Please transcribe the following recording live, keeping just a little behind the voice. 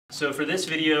So for this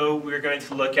video, we're going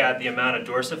to look at the amount of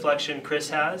dorsiflexion Chris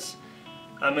has.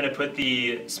 I'm going to put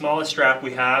the smallest strap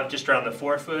we have just around the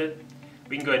forefoot.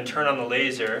 We can go ahead and turn on the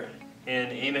laser and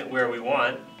aim it where we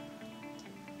want.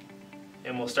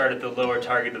 And we'll start at the lower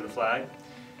target of the flag.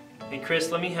 And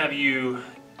Chris, let me have you,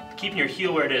 keeping your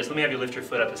heel where it is, let me have you lift your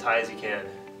foot up as high as you can.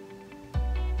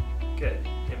 Good.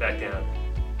 And back down.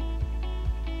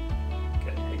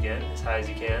 Good. Again, as high as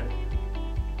you can.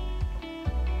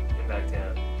 And back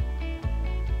down.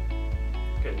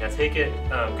 Good. Now take it,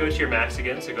 go to your max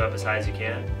again, so go up as high as you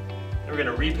can. Then we're going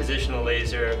to reposition the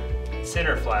laser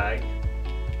center flag,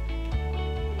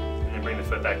 and then bring the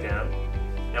foot back down.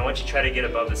 Now I want you to try to get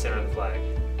above the center of the flag.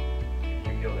 Keep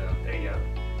your heel down. There you go.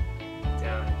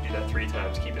 Down. Do that 3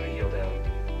 times, keeping the heel down.